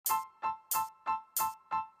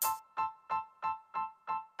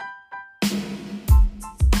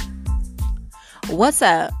What's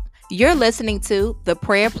up? You're listening to the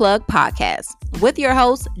Prayer Plug Podcast with your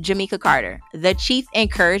host, Jamaica Carter, the Chief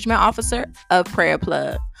Encouragement Officer of Prayer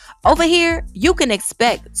Plug. Over here, you can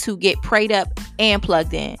expect to get prayed up and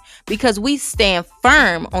plugged in because we stand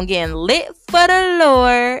firm on getting lit for the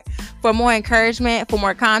Lord. For more encouragement, for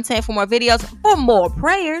more content, for more videos, for more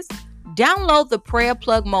prayers, download the Prayer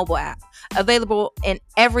Plug mobile app, available in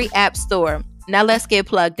every app store. Now let's get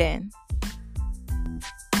plugged in.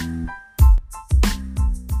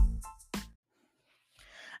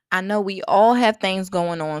 I know we all have things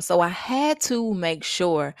going on, so I had to make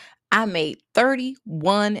sure I made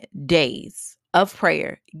 31 days of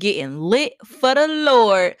prayer, getting lit for the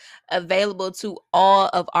Lord, available to all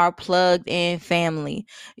of our plugged in family.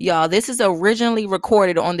 Y'all, this is originally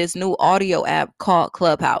recorded on this new audio app called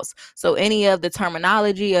Clubhouse. So any of the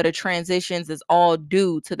terminology or the transitions is all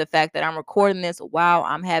due to the fact that I'm recording this while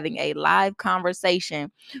I'm having a live conversation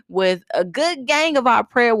with a good gang of our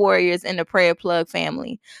prayer warriors in the Prayer Plug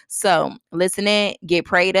family. So listen in, get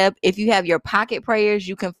prayed up. If you have your pocket prayers,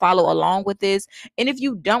 you can follow along with this. And if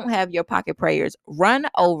you don't have your pocket prayers, run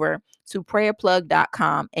over to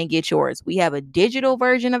prayerplug.com and get yours. We have a digital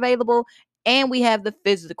version available and we have the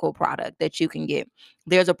physical product that you can get.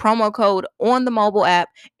 There's a promo code on the mobile app,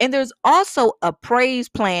 and there's also a praise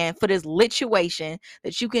plan for this lituation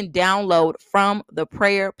that you can download from the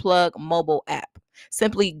Prayer Plug mobile app.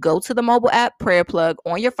 Simply go to the mobile app Prayer Plug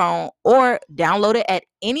on your phone or download it at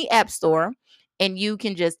any app store, and you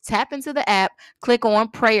can just tap into the app, click on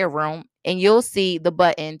Prayer Room, and you'll see the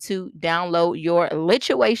button to download your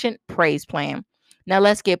lituation praise plan. Now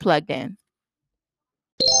let's get plugged in.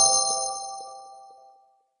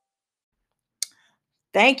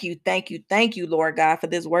 Thank you, Lord God, for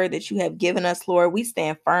this word that you have given us, Lord. We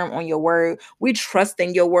stand firm on your word. We trust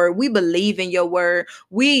in your word. We believe in your word.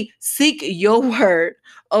 We seek your word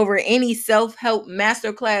over any self-help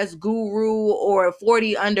masterclass guru or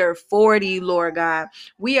 40 under 40, Lord God.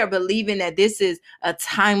 We are believing that this is a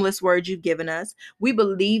timeless word you've given us. We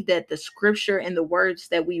believe that the scripture and the words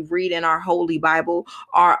that we read in our holy Bible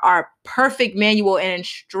are our perfect manual and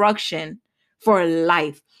instruction for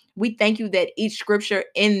life. We thank you that each scripture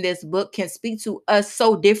in this book can speak to us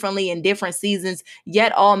so differently in different seasons,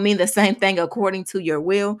 yet all mean the same thing according to your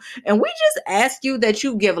will. And we just ask you that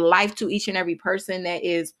you give life to each and every person that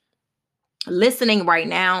is listening right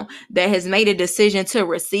now, that has made a decision to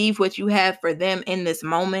receive what you have for them in this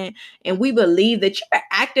moment. And we believe that you're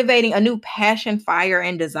activating a new passion, fire,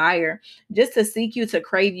 and desire just to seek you, to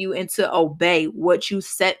crave you, and to obey what you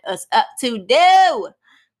set us up to do.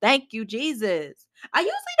 Thank you, Jesus. I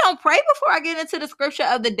usually don't pray before I get into the scripture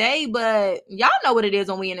of the day, but y'all know what it is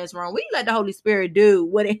when we in this room. We let the Holy Spirit do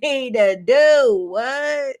what it need to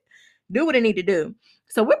do. Do what it need to do.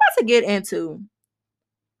 So we're about to get into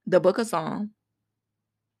the book of Psalm,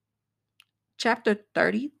 chapter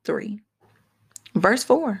 33, verse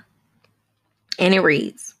 4. And it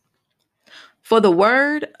reads, "For the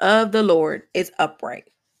word of the Lord is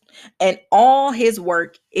upright, and all his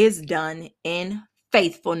work is done in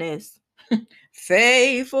faithfulness."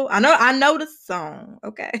 Faithful. I know the song.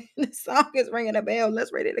 Okay. The song is ringing a bell.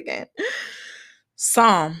 Let's read it again.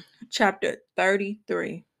 Psalm chapter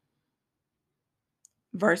 33,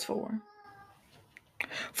 verse 4.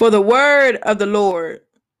 For the word of the Lord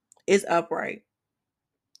is upright,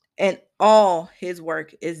 and all his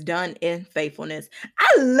work is done in faithfulness.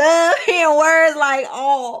 I love hearing words like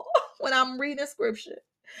all when I'm reading scripture,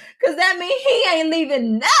 because that means he ain't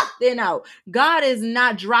leaving nothing out. God is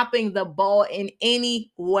not dropping the ball in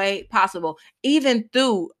any way possible, even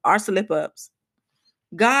through our slip-ups.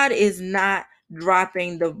 God is not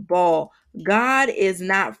dropping the ball. God is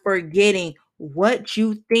not forgetting what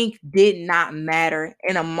you think did not matter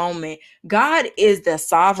in a moment. God is the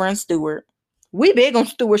sovereign steward. We big on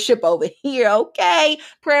stewardship over here, okay?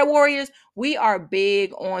 Prayer warriors, we are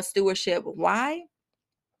big on stewardship. Why?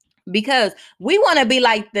 Because we want to be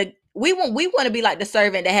like the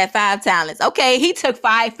servant that had 5 talents. Okay, he took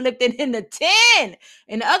 5, flipped it into 10,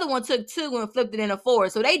 and the other one took 2 and flipped it into 4.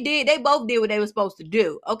 So they both did what they were supposed to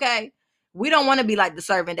do. Okay, we don't want to be like the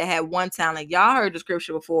servant that had 1 talent. Y'all heard the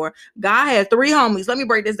scripture before. God had 3 homies. Let me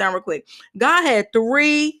break this down real quick. God had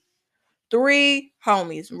three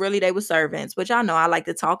homies. Really, they were servants, but y'all know I like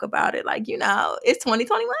to talk about it like, it's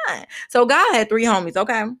 2021. So God had 3 homies.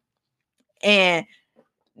 Okay, and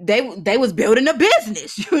they was building a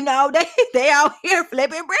business. They out here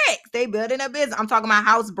flipping bricks. They building a business. I'm talking about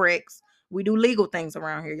house bricks. We do legal things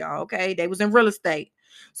around here, y'all. Okay, they was in real estate.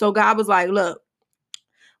 So God was like, look,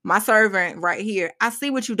 my servant right here, I see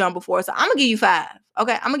what you done before, so I'm gonna give you 5.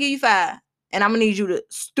 Okay, I'm gonna give you 5. and I'm gonna need you to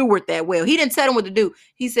steward that well. He didn't tell them what to do.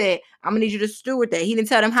 He said, I'm gonna need you to steward that. He didn't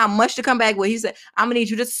tell them how much to come back with. He said, I'm gonna need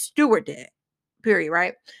you to steward that. Period.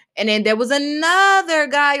 Right. And then there was another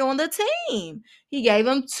guy on the team. He gave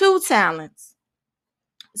him 2 talents.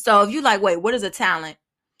 So if you like, wait, what is a talent?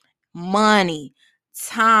 Money,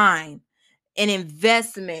 time, an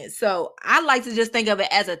investment. So I like to just think of it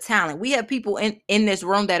as a talent. We have people in this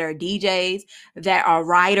room that are DJs, that are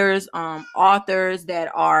writers, authors,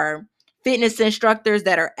 that are fitness instructors,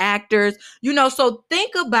 that are actors, so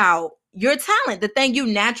think about your talent, the thing you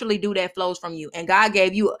naturally do that flows from you. And God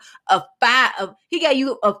gave you he gave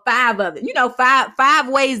you a 5 of it, five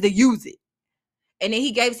ways to use it. And then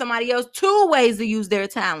he gave somebody else 2 ways to use their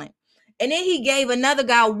talent. And then he gave another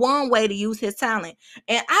guy 1 way to use his talent.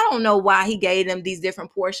 And I don't know why he gave them these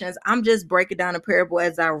different portions. I'm just breaking down the parable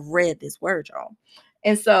as I read this word, y'all.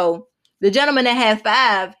 And so the gentleman that had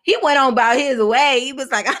 5, he went on about his way. He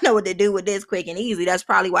was like, I know what to do with this quick and easy. That's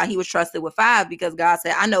probably why he was trusted with 5, because God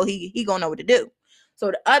said, I know he gonna know what to do.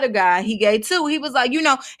 So the other guy, he gave 2. He was like,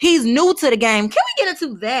 he's new to the game. Can we get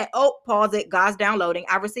into that? Oh, pause it. God's downloading.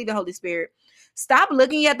 I received the Holy Spirit. Stop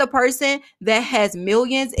looking at the person that has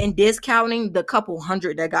millions and discounting the couple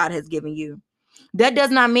hundred that God has given you. That does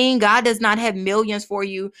not mean God does not have millions for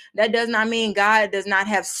you. That does not mean God does not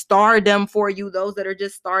have stardom for you. Those that are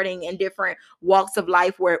just starting in different walks of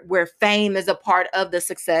life where fame is a part of the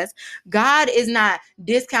success. God is not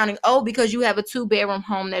discounting, because you have a 2-bedroom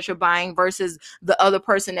home that you're buying versus the other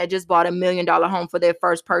person that just bought $1 million home for their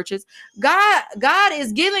first purchase. God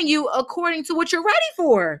is giving you according to what you're ready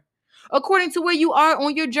for, according to where you are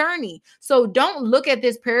on your journey. So don't look at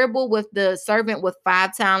this parable with the servant with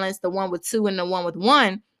 5 talents, the one with 2 and the one with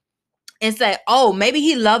 1, and say, oh, maybe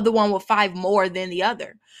he loved the one with 5 more than the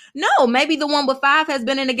other. No, maybe the one with 5 has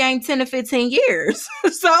been in the game 10 to 15 years.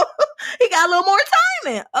 So he got a little more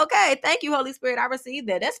time in. Okay, thank you, Holy Spirit. I received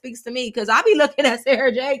that. That speaks to me, because I be looking at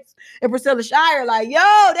Sarah Jakes and Priscilla Shirer like,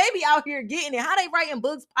 yo, they be out here getting it. How they writing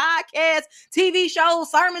books, podcasts, TV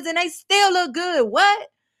shows, sermons, and they still look good. What?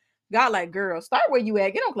 God, like, girl, start where you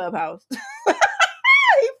at. Get on Clubhouse.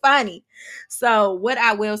 He funny. So what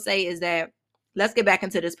I will say is that let's get back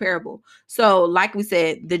into this parable. So like we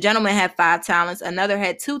said, the gentleman had 5 talents, another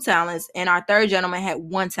had 2 talents, and our third gentleman had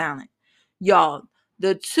 1 talent. Y'all,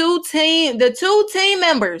 the two team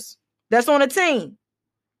members that's on the team,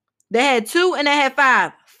 they had 2 and they had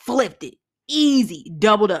 5, flipped it. Easy,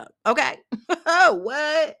 doubled up. Okay.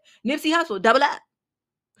 What? Nipsey Hussle, double up.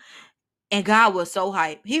 And God was so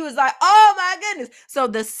hyped. He was like, oh my goodness. So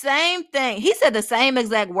the same thing, he said the same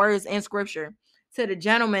exact words in scripture to the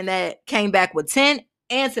gentleman that came back with 10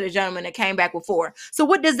 and to the gentleman that came back with 4. So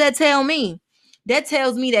what does that tell me? That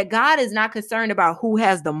tells me that God is not concerned about who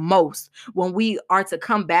has the most when we are to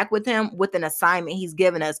come back with him with an assignment he's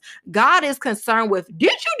given us. God is concerned with, did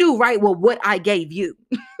you do right with what I gave you?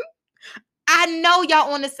 I know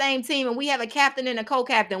y'all on the same team and we have a captain and a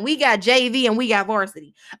co-captain. We got JV and we got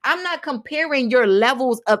varsity. I'm not comparing your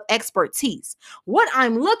levels of expertise. What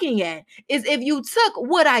I'm looking at is if you took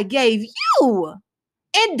what I gave you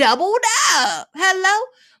and doubled up. Hello?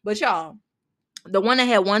 But y'all, the one that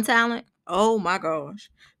had 1 talent, oh my gosh.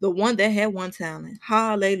 The one that had 1 talent,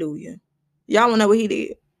 hallelujah. Y'all wanna know what he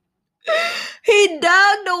did? He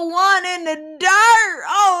dug the one in the dirt.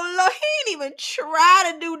 Oh, Lord, he didn't even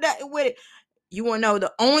try to do that with it. You want to know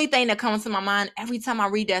the only thing that comes to my mind every time I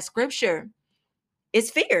read that scripture is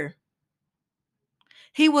fear.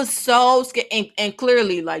 He was so scared, and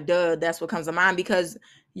clearly, like, duh, that's what comes to mind, because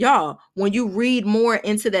y'all, when you read more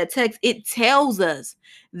into that text, it tells us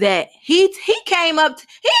that he came up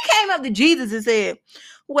to Jesus and said,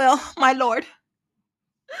 well, my Lord,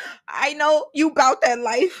 I know you about that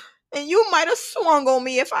life, and you might have swung on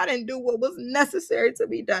me if I didn't do what was necessary to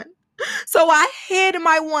be done. So I hid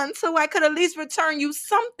my 1 so I could at least return you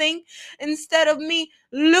something instead of me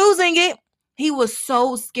losing it. He was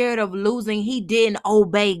so scared of losing, he didn't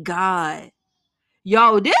obey God.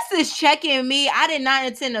 Yo, this is checking me. I did not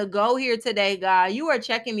intend to go here today, God. You are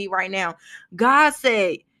checking me right now. God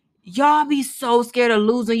said, y'all be so scared of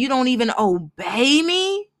losing, you don't even obey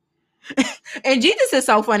me. And Jesus is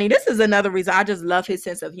so funny. This is another reason I just love his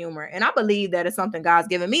sense of humor. And I believe that it's something God's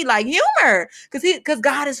given me, like humor. Because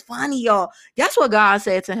God is funny, y'all. Guess what God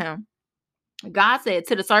said to him? God said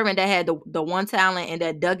to the servant that had the 1 talent and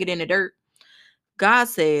that dug it in the dirt. God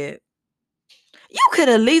said, you could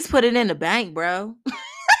at least put it in the bank, bro. He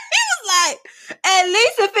was like, at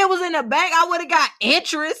least if it was in the bank, I would have got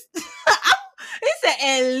interest. He said,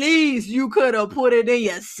 at least you could have put it in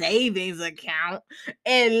your savings account.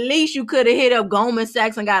 At least you could have hit up Goldman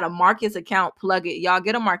Sachs and got a Marcus account. Plug it. Y'all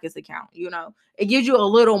get a Marcus account. You know, it gives you a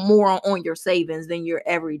little more on your savings than your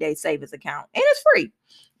everyday savings account. And it's free.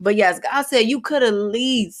 But yes, God said you could have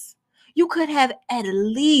at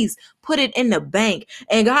least put it in the bank.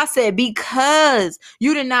 And God said, because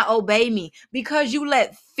you did not obey me, because you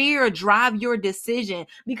let fear drive your decision,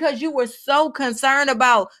 because you were so concerned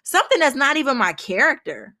about something that's not even my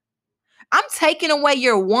character, I'm taking away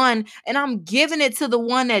your one and I'm giving it to the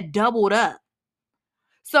one that doubled up.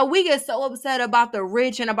 So we get so upset about the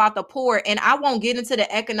rich and about the poor. And I won't get into the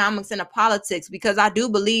economics and the politics, because I do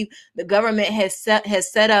believe the government has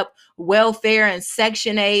set up welfare and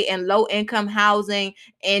Section 8 and low income housing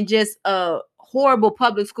and just horrible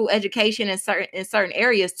public school education in certain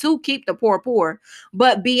areas to keep the poor.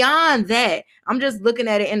 But beyond that, I'm just looking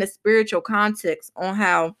at it in the spiritual context on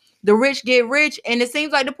how the rich get rich and it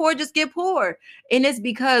seems like the poor just get poor. And it's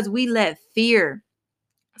because we let fear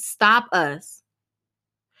stop us.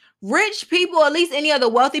 Rich people, at least any of the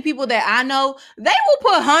wealthy people that I know, they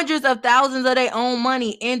will put hundreds of thousands of their own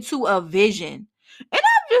money into a vision. And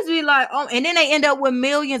I'll just be like, oh, and then they end up with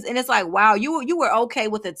millions. And it's like, wow, you were okay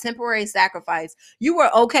with a temporary sacrifice. You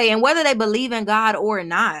were okay. And whether they believe in God or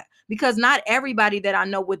not, because not everybody that I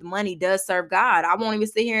know with money does serve God. I won't even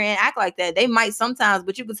sit here and act like that. They might sometimes,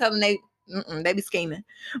 but you can tell them they be scheming.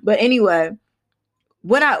 But anyway,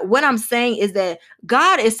 what I'm saying is that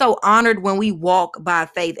God is so honored when we walk by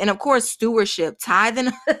faith. And of course, stewardship,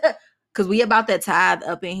 tithing, because we about that tithe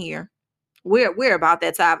up in here. We're about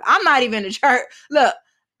that tithe. I'm not even a church. Look,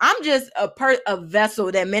 I'm just a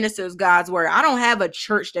vessel that ministers God's word. I don't have a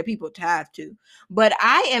church that people tithe to, but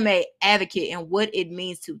I am a advocate in what it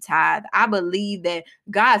means to tithe. I believe that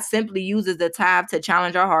God simply uses the tithe to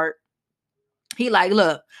challenge our heart. He like,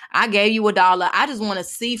 look, I gave you $1. I just want to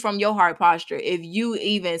see from your heart posture if you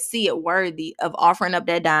even see it worthy of offering up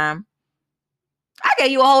that dime. I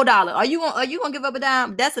gave you a whole $1. Are you gonna give up a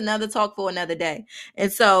dime? That's another talk for another day.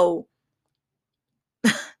 And so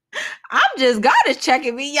God is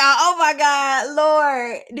checking me, y'all. Oh my God,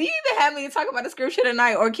 Lord. Do you even have me to talk about the scripture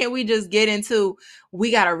tonight? Or can we just get into,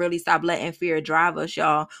 we got to really stop letting fear drive us,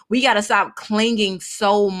 y'all. We got to stop clinging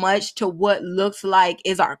so much to what looks like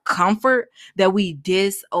is our comfort that we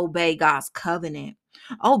disobey God's covenant.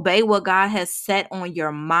 Obey what God has set on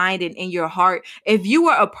your mind and in your heart. If you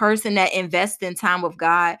are a person that invests in time with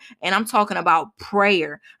God, and I'm talking about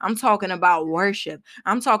prayer, I'm talking about worship,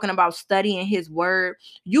 I'm talking about studying his word,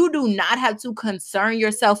 you do not have to concern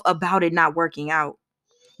yourself about it not working out.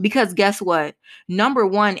 Because guess what? Number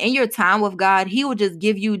one, in your time with God, he will just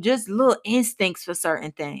give you just little instincts for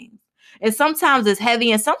certain things. And sometimes it's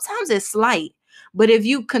heavy and sometimes it's slight. But if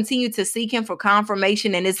you continue to seek him for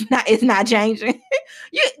confirmation and it's not changing,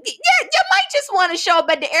 you might just want to show up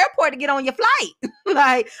at the airport to get on your flight.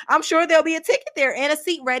 Like, I'm sure there'll be a ticket there and a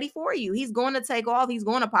seat ready for you. He's going to take off. He's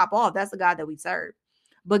going to pop off. That's the God that we serve.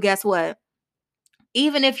 But guess what?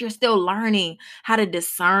 Even if you're still learning how to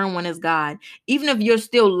discern when it's God, even if you're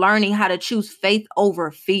still learning how to choose faith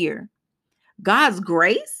over fear, God's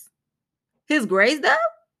grace, his grace though,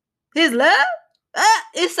 his love,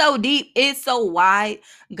 it's so deep, it's so wide.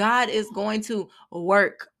 God is going to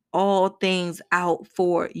work all things out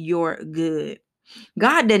for your good.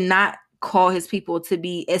 God did not call his people to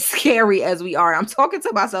be as scary as we are. I'm talking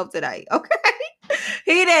to myself today, okay?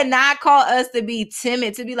 He did not call us to be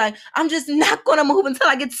timid, to be like, I'm just not going to move until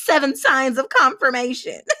I get 7 signs of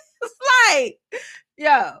confirmation. It's like,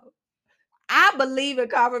 yo, I believe in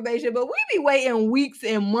confirmation, but we be waiting weeks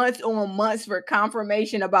and months on months for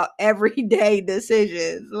confirmation about everyday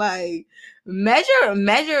decisions. Like, measure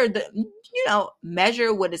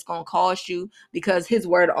what it's going to cost you, because his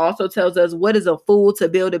word also tells us what is a fool to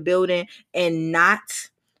build a building and not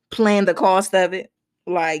plan the cost of it.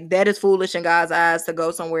 Like, that is foolish in God's eyes, to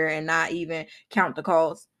go somewhere and not even count the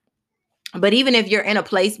cost. But even if you're in a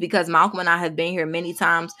place, because Malcolm and I have been here many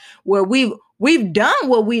times where we've done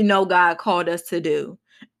what we know God called us to do,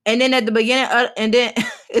 and then at the beginning and then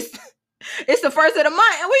it's the first of the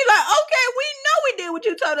month and we like, okay, we know we did what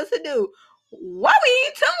you told us to do. Why we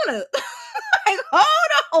eat tuna? Like,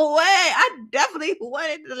 hold on, wait. I definitely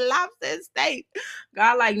wanted the lobster and steak.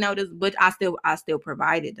 God, like, no, this, but I still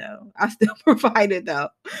provided though.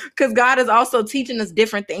 Because God is also teaching us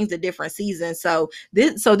different things at different seasons. So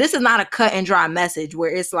this is not a cut and dry message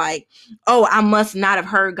where it's like, oh, I must not have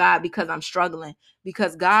heard God because I'm struggling.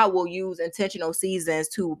 Because God will use intentional seasons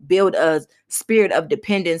to build a spirit of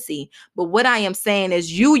dependency. But what I am saying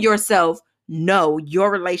is, you yourself know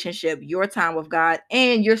your relationship, your time with God,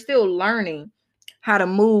 and you're still learning how to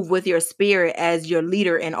move with your spirit as your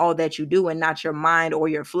leader in all that you do, and not your mind or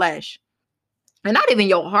your flesh. And not even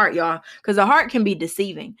your heart, y'all, because the heart can be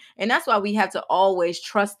deceiving. And that's why we have to always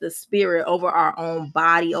trust the spirit over our own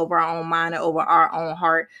body, over our own mind, and over our own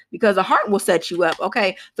heart, because the heart will set you up.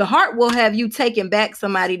 Okay. The heart will have you taking back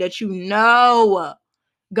somebody that you know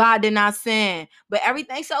God did not send, but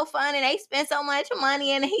everything's so fun and they spend so much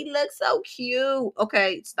money and he looks so cute.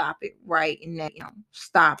 Okay, stop it right now.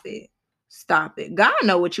 Stop it. Stop it. God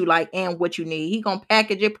know what you like and what you need. He gonna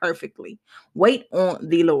package it perfectly. Wait on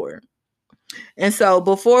the Lord. And so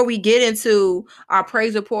before we get into our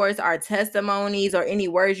praise reports, our testimonies, or any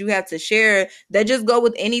words you have to share that just go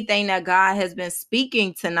with anything that God has been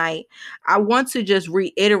speaking tonight, I want to just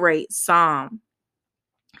reiterate Psalm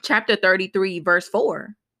chapter 33, verse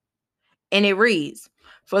 4. And it reads,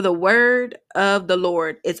 "For the word of the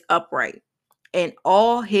Lord is upright, and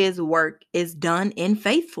all his work is done in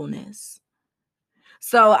faithfulness."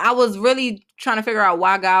 So I was really trying to figure out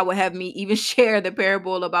why God would have me even share the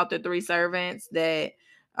parable about the three servants that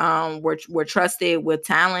were trusted with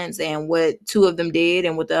talents, and what two of them did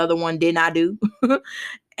and what the other one did not do.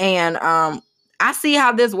 And I see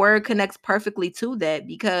how this word connects perfectly to that,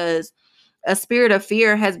 because a spirit of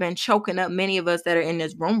fear has been choking up many of us that are in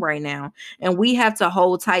this room right now. And we have to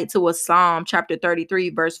hold tight to what Psalm chapter 33,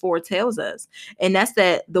 verse 4 tells us. And that's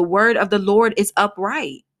that the word of the Lord is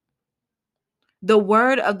upright. The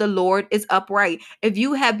word of the Lord is upright. If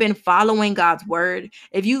you have been following God's word,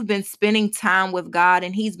 if you've been spending time with God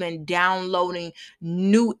and he's been downloading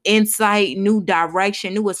new insight, new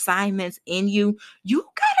direction, new assignments in you, you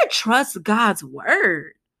got to trust God's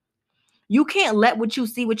word. You can't let what you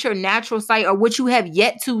see with your natural sight, or what you have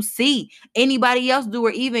yet to see anybody else do,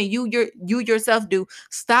 or even you yourself do,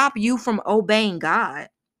 stop you from obeying God.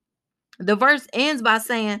 The verse ends by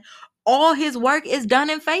saying, all his work is done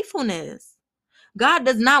in faithfulness. God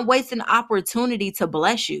does not waste an opportunity to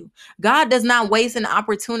bless you. God does not waste an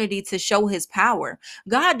opportunity to show his power.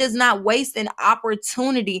 God does not waste an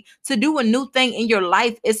opportunity to do a new thing in your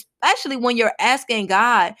life, especially when you're asking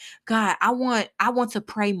God, I want to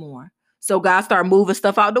pray more. So God start moving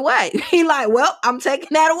stuff out the way. He like, well, I'm taking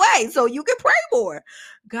that away so you can pray more.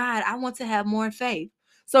 God, I want to have more faith.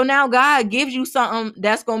 So now God gives you something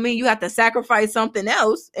that's going to mean you have to sacrifice something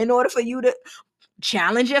else in order for you to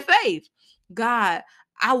challenge your faith. God,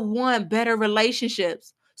 I want better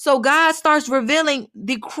relationships. So God starts revealing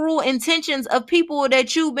the cruel intentions of people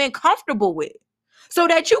that you've been comfortable with, so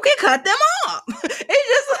that you can cut them off.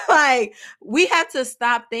 It's just like, we have to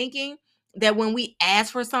stop thinking that when we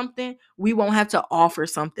ask for something, we won't have to offer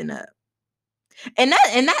something up. And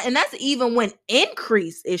that's even when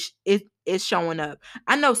increase is showing up.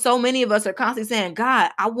 I know so many of us are constantly saying,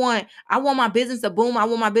 God, I want my business to boom. I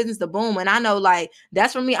want my business to boom. And I know, like,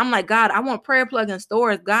 that's for me. I'm like, God, I want prayer plug in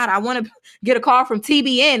stores. God, I want to get a call from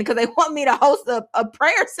TBN because they want me to host a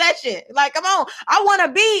prayer session. Like, come on. I want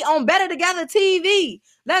to be on Better Together TV.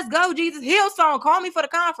 Let's go, Jesus. Hillsong, call me for the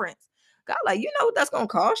conference. God, like, you know what that's going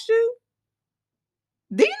to cost you?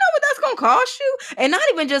 Do you know what that's going to cost you? And not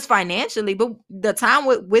even just financially, but the time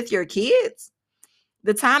with your kids,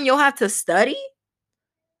 the time you'll have to study.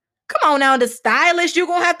 Come on now, the stylist you're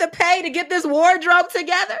going to have to pay to get this wardrobe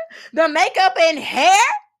together, the makeup and hair.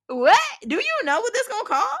 What? Do you know what this going to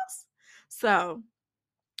cost? So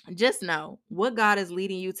just know what God is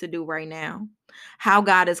leading you to do right now, how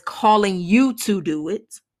God is calling you to do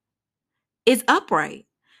it, is upright.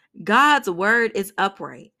 God's word is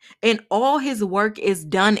upright, and all his work is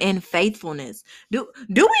done in faithfulness. Do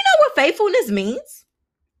we know what faithfulness means?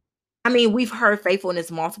 I mean, we've heard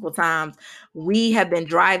faithfulness multiple times. We have been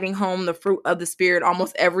driving home the fruit of the spirit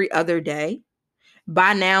almost every other day.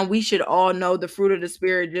 By now, we should all know the fruit of the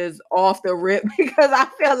spirit just off the rip, because I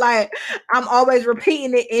feel like I'm always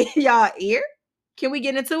repeating it in y'all ear. Can we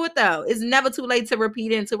get into it though? It's never too late to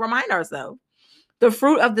repeat it and to remind ourselves. The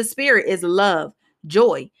fruit of the spirit is love,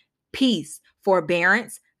 joy, peace,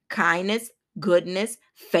 forbearance, kindness, goodness,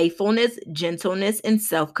 faithfulness, gentleness, and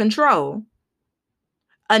self-control.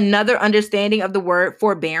 Another understanding of the word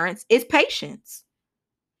forbearance is patience,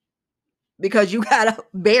 because you got to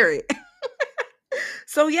bear it.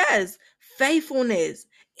 So yes, faithfulness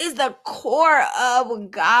is the core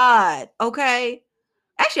of God, okay?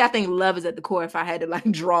 Actually, I think love is at the core if I had to like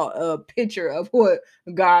draw a picture of what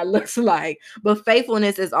God looks like. But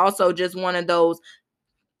faithfulness is also just one of those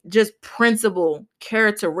just principal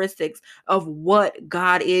characteristics of what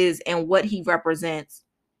God is and what he represents.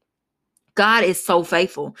 God is so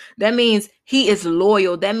faithful. That means he is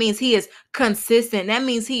loyal. That means he is consistent. That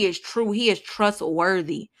means he is true. He is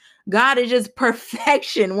trustworthy. God is just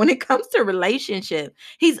perfection when it comes to relationship.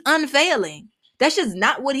 He's unfailing. That's just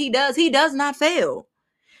not what he does. He does not fail.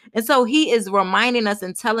 And so he is reminding us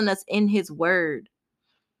and telling us in his word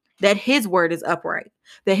that his word is upright,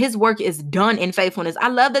 that his work is done in faithfulness. I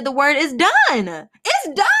love that the word is done.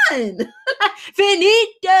 It's done.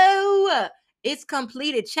 Finito. It's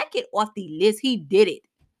completed. Check it off the list. He did it.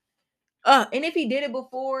 And if he did it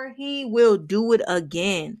before, he will do it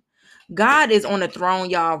again. God is on the throne,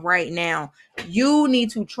 y'all, right now. You need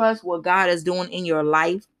to trust what God is doing in your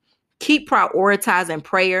life. Keep prioritizing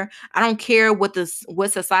prayer. I don't care what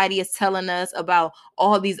society is telling us about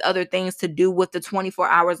all these other things to do with the 24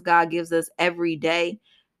 hours God gives us every day.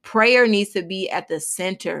 Prayer needs to be at the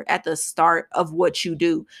center, at the start of what you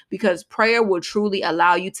do, because prayer will truly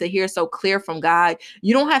allow you to hear so clear from God.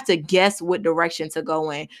 You don't have to guess what direction to go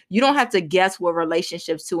in. You don't have to guess what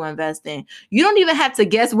relationships to invest in. You don't even have to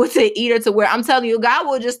guess what to eat or to wear. I'm telling you, God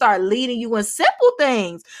will just start leading you in simple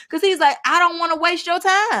things, because he's like, I don't want to waste your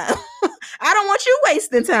time. I don't want you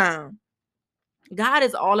wasting time. God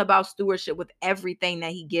is all about stewardship with everything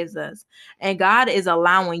that he gives us. And God is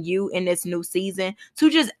allowing you in this new season to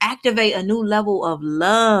just activate a new level of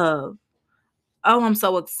love. Oh, I'm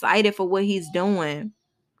so excited for what he's doing.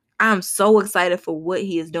 I'm so excited for what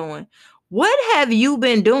he is doing. What have you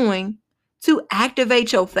been doing to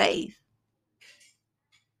activate your faith?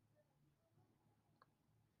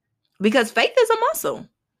 Because faith is a muscle.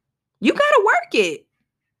 You got to work it.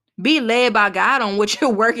 Be led by God on what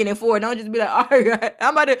you're working it for. Don't just be like, all right,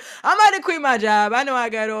 I'm about to quit my job. I know I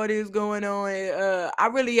got all this going on. I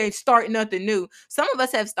really ain't starting nothing new. Some of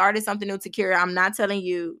us have started something new to cure. I'm not telling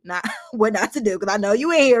you not what not to do, because I know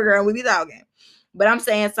you in here, girl, and we be talking. But I'm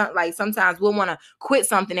saying something like sometimes we'll want to quit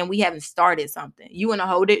something and we haven't started something. You in a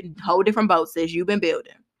whole different boat, sis. You've been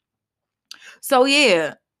building. So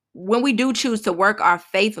yeah, when we do choose to work our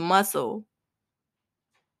faith muscle,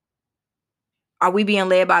 are we being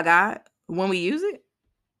led by God when we use it?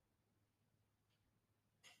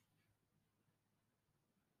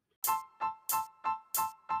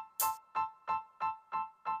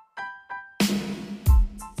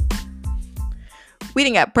 We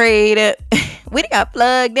didn't got prayed up. We didn't got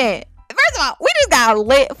plugged in. First of all, we just got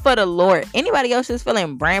lit for the Lord. Anybody else is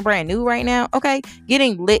feeling brand new right now? Okay.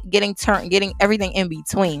 Getting lit, getting turned, getting everything in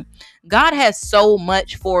between. God has so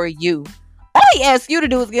much for you. All he asks you to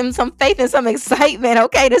do is give him some faith and some excitement,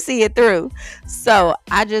 okay, to see it through. So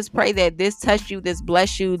I just pray that this touched you, this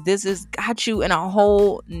blessed you, this has got you in a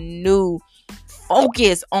whole new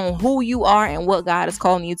focus on who you are and what God is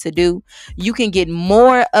calling you to do. You can get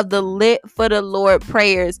more of the Lit for the Lord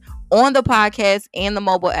prayers on the podcast and the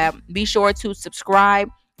mobile app. Be sure to subscribe,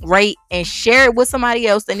 rate, and share it with somebody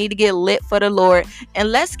else that need to get lit for the Lord.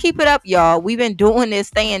 And let's keep it up, y'all. We've been doing this,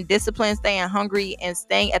 staying disciplined, staying hungry, and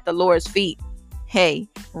staying at the Lord's feet. Hey,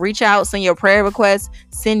 reach out, send your prayer requests,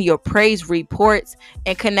 send your praise reports,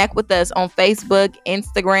 and connect with us on Facebook,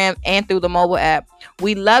 Instagram, and through the mobile app.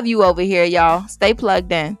 We love you over here, y'all. Stay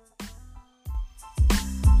plugged in.